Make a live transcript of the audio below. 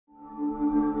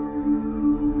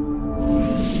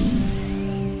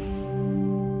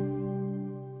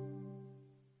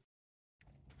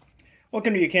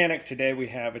Welcome to Mechanic. Today we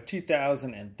have a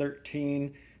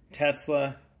 2013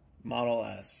 Tesla Model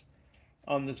S.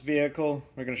 On this vehicle,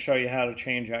 we're going to show you how to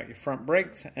change out your front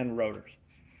brakes and rotors.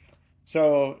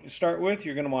 So to start with,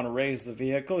 you're going to want to raise the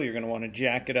vehicle. You're going to want to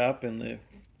jack it up in the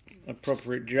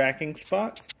appropriate jacking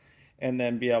spots and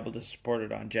then be able to support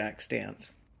it on jack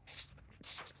stands.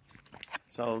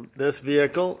 So this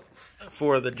vehicle,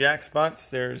 for the jack spots,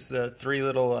 there's the three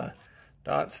little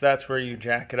dots. That's where you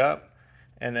jack it up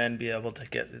and then be able to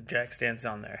get the jack stands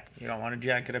on there. You don't want to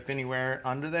jack it up anywhere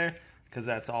under there because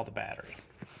that's all the battery.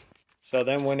 So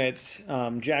then when it's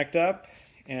jacked up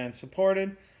and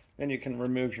supported, then you can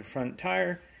remove your front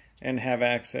tire and have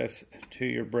access to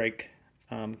your brake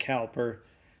caliper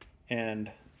and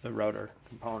the rotor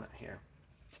component here.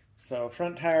 So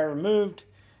front tire removed.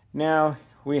 Now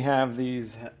we have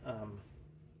these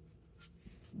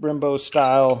Brembo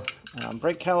style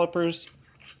brake calipers.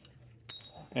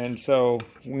 And so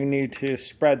we need to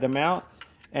spread them out,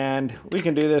 and we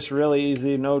can do this really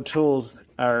easy. No tools,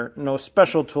 or no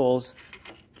special tools,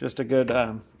 just a good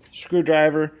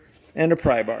screwdriver and a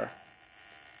pry bar.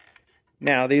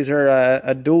 Now these are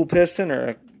a dual piston,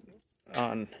 or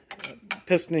on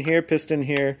piston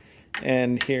here,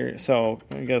 and here. So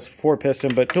I guess 4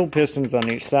 piston, but dual pistons on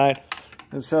each side.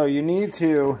 And so you need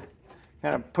to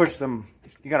kind of push them.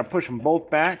 You got to push them both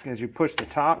back as you push the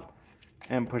top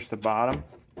and push the bottom.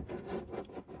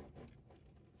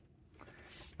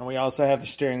 And we also have the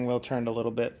steering wheel turned a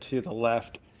little bit to the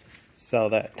left so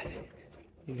that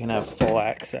you can have full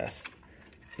access.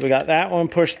 So we got that one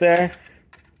pushed there.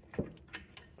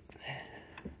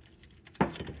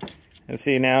 And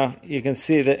see, now you can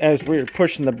see that as we're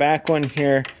pushing the back one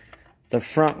here, the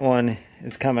front one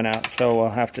is coming out. So we'll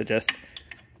have to just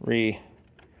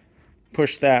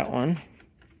push that one.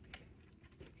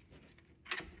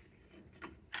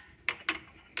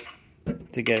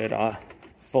 To get it all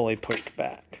fully pushed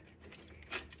back.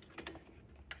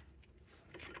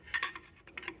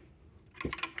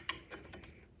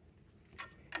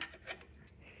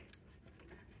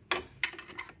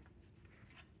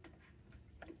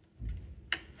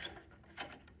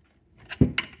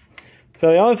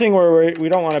 So the only thing where we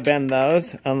don't want to bend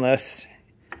those unless,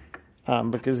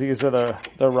 because these are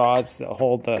the rods that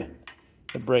hold the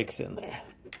brakes in there.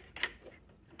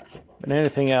 But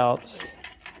anything else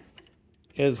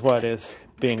is what is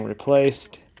being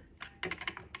replaced.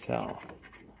 So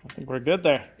I think we're good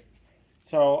there.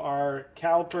 So our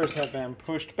calipers have been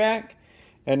pushed back,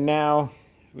 and now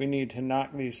we need to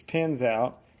knock these pins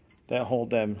out that hold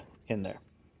them in there.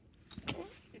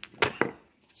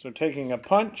 So taking a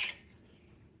punch,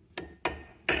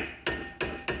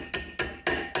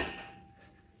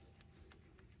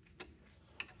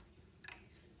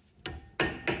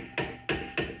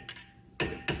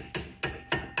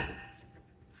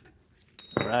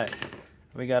 right,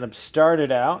 we got them started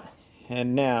out,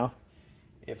 and now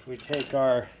if we take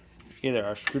either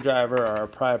our screwdriver or our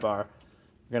pry bar,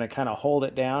 we're going to kind of hold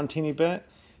it down a teeny bit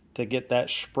to get that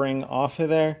spring off of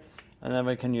there, and then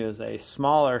we can use a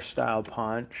smaller style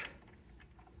punch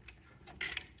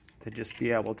to just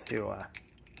be able to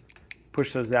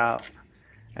push those out,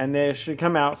 and they should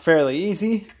come out fairly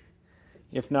easy.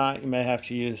 If not, you may have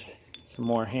to use some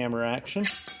more hammer action,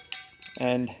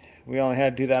 and we only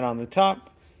had to do that on the top.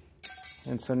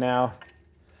 And so now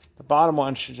the bottom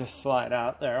one should just slide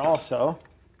out there also.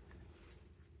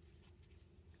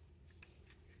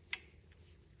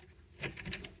 There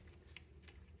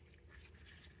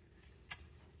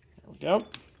we go.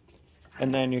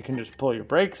 And then you can just pull your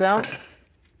brakes out.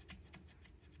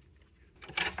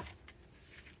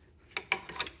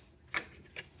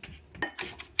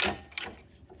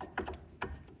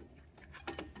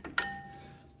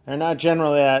 They're not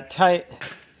generally that tight,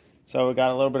 so we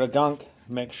got a little bit of gunk.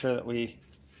 Make sure that we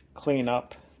clean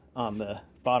up on the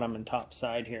bottom and top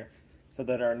side here so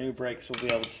that our new brakes will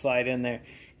be able to slide in there,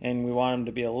 and we want them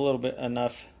to be a little bit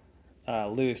enough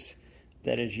loose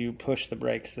that as you push the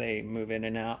brakes they move in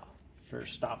and out for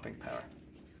stopping power.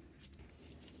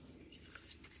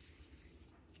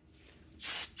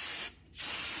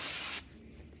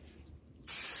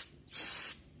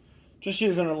 Just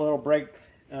using a little brake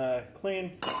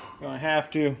clean. You don't have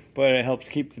to, but it helps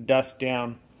keep the dust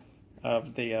down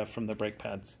of the from the brake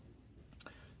pads.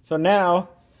 So now,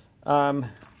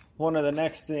 one of the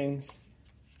next things,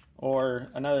 or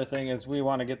another thing, is we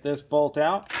want to get this bolt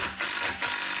out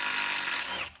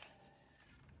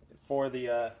for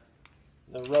the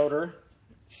rotor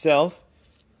itself,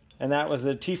 and that was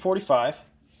a T45.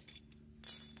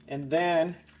 And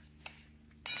then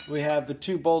we have the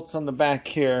 2 bolts on the back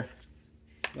here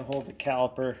to hold the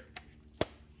caliper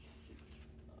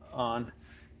on.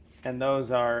 and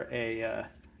those are a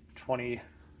 20,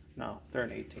 no, they're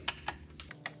an 18.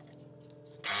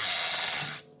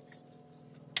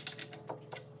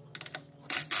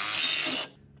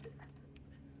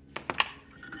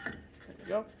 There we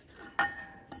go.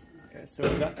 Okay, so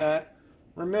we got that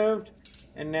removed,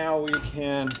 and now we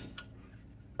can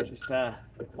just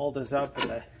hold this up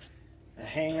with a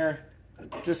hanger,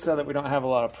 just so that we don't have a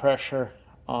lot of pressure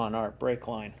on our brake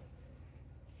line.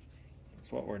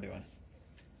 That's what we're doing.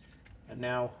 And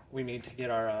now we need to get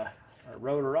our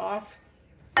rotor off.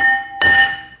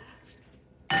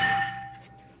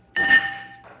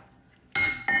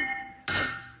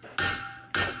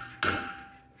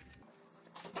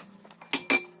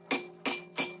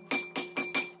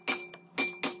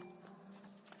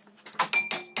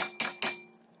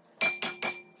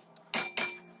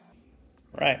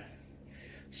 Right.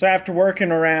 So after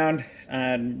working around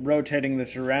and rotating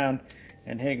this around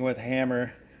and hitting it with a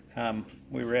hammer,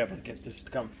 we were able to get this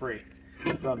to come free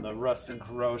from the rust and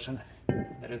corrosion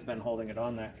that has been holding it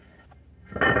on there.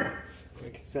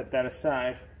 We can set that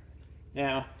aside.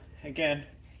 Now, again,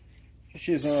 just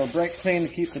using a little brake clean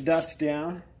to keep the dust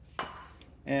down.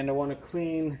 And I want to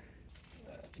clean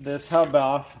this hub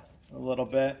off a little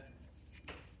bit.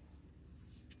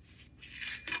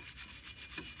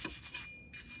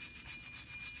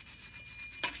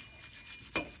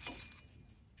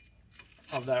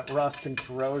 Of that rust and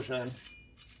corrosion,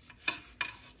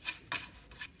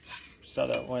 so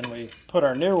that when we put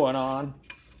our new one on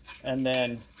and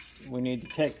then we need to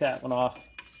take that one off,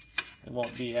 it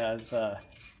won't be as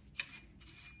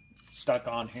stuck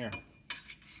on here.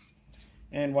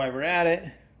 And while we're at it,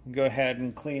 go ahead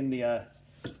and clean the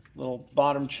little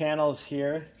bottom channels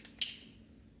here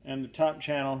and the top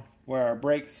channel where our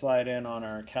brakes slide in on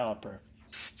our caliper.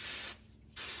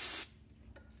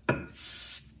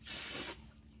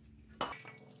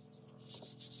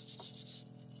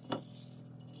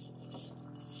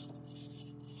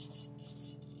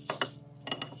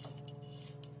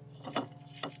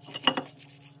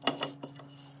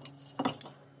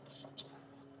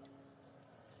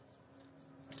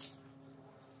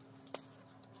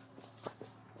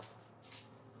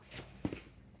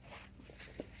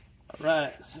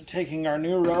 Right, so taking our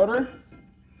new rotor,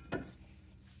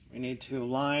 we need to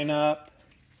line up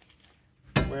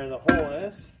where the hole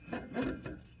is.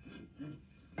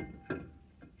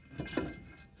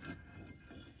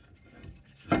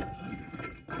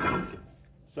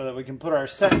 So that we can put our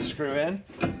set screw in.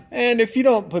 And if you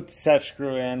don't put the set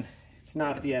screw in, it's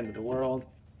not the end of the world,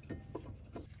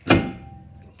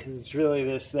 because it's really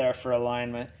just there for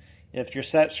alignment. If your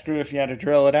set screw, if you had to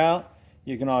drill it out,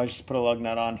 you can always just put a lug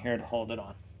nut on here to hold it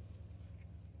on.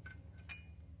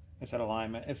 It's that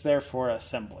alignment. It's there for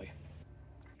assembly.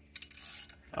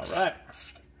 All right.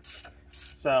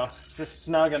 So just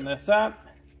snugging this up,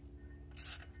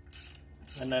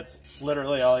 and that's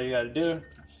literally all you got to do.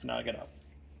 Snug it up.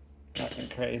 Nothing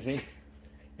crazy.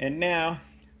 And now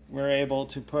we're able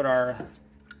to put our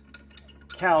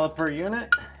caliper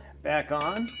unit back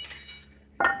on.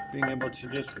 Being able to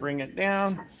just bring it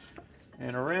down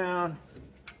and around.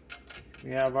 We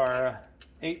have our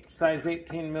size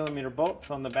 18 millimeter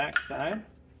bolts on the back side.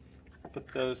 Put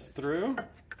those through.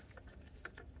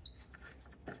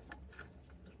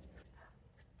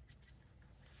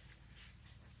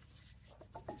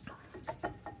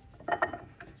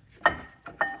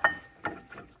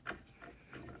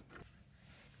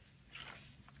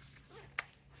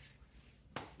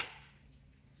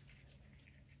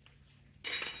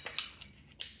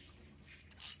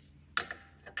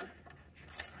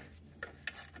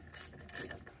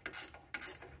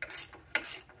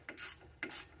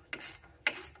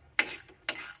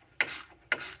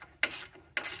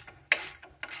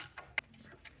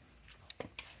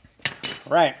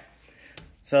 Right,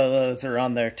 so those are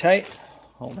on there tight,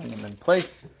 holding them in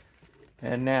place.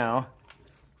 And now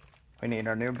we need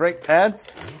our new brake pads.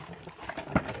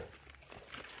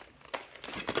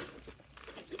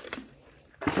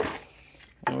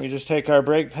 And we just take our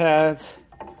brake pads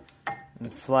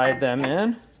and slide them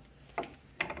in.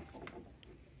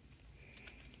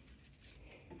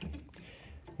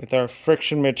 With our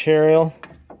friction material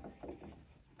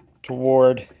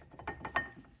toward.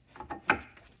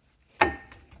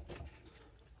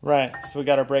 Right, so we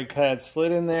got our brake pads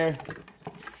slid in there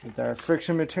with our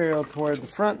friction material toward the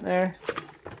front there.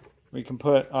 We can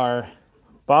put our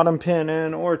bottom pin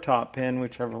in or top pin,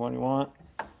 whichever one you want.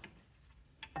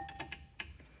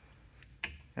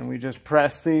 And we just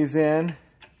press these in.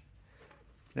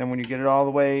 Then when you get it all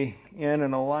the way in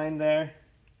and aligned there,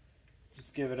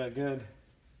 just give it a good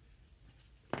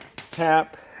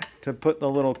tap to put the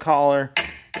little collar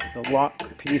the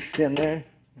lock piece in there.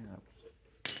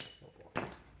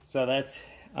 So that's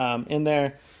in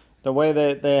there. The way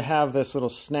that they have this little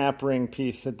snap ring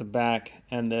piece at the back,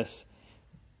 and this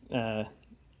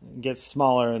gets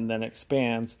smaller and then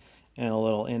expands, and a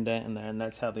little indent in there, and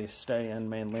that's how these stay in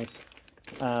mainly.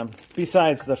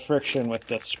 Besides the friction with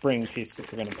the spring piece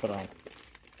that we're going to put on.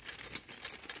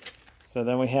 So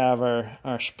then we have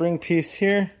our spring piece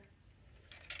here.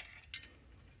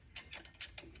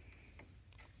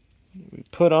 We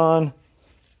put on,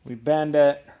 we bend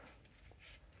it,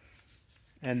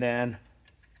 and then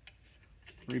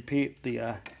repeat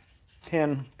the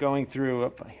pin going through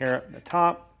up here at the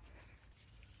top.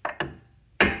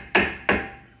 There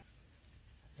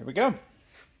we go.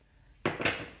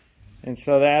 And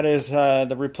so that is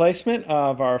the replacement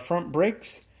of our front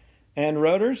brakes and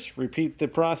rotors. Repeat the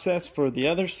process for the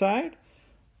other side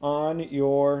on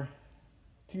your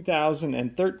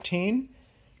 2013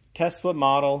 Tesla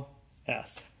Model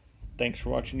S. Thanks for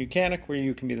watching Mechanic, where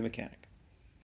you can be the mechanic.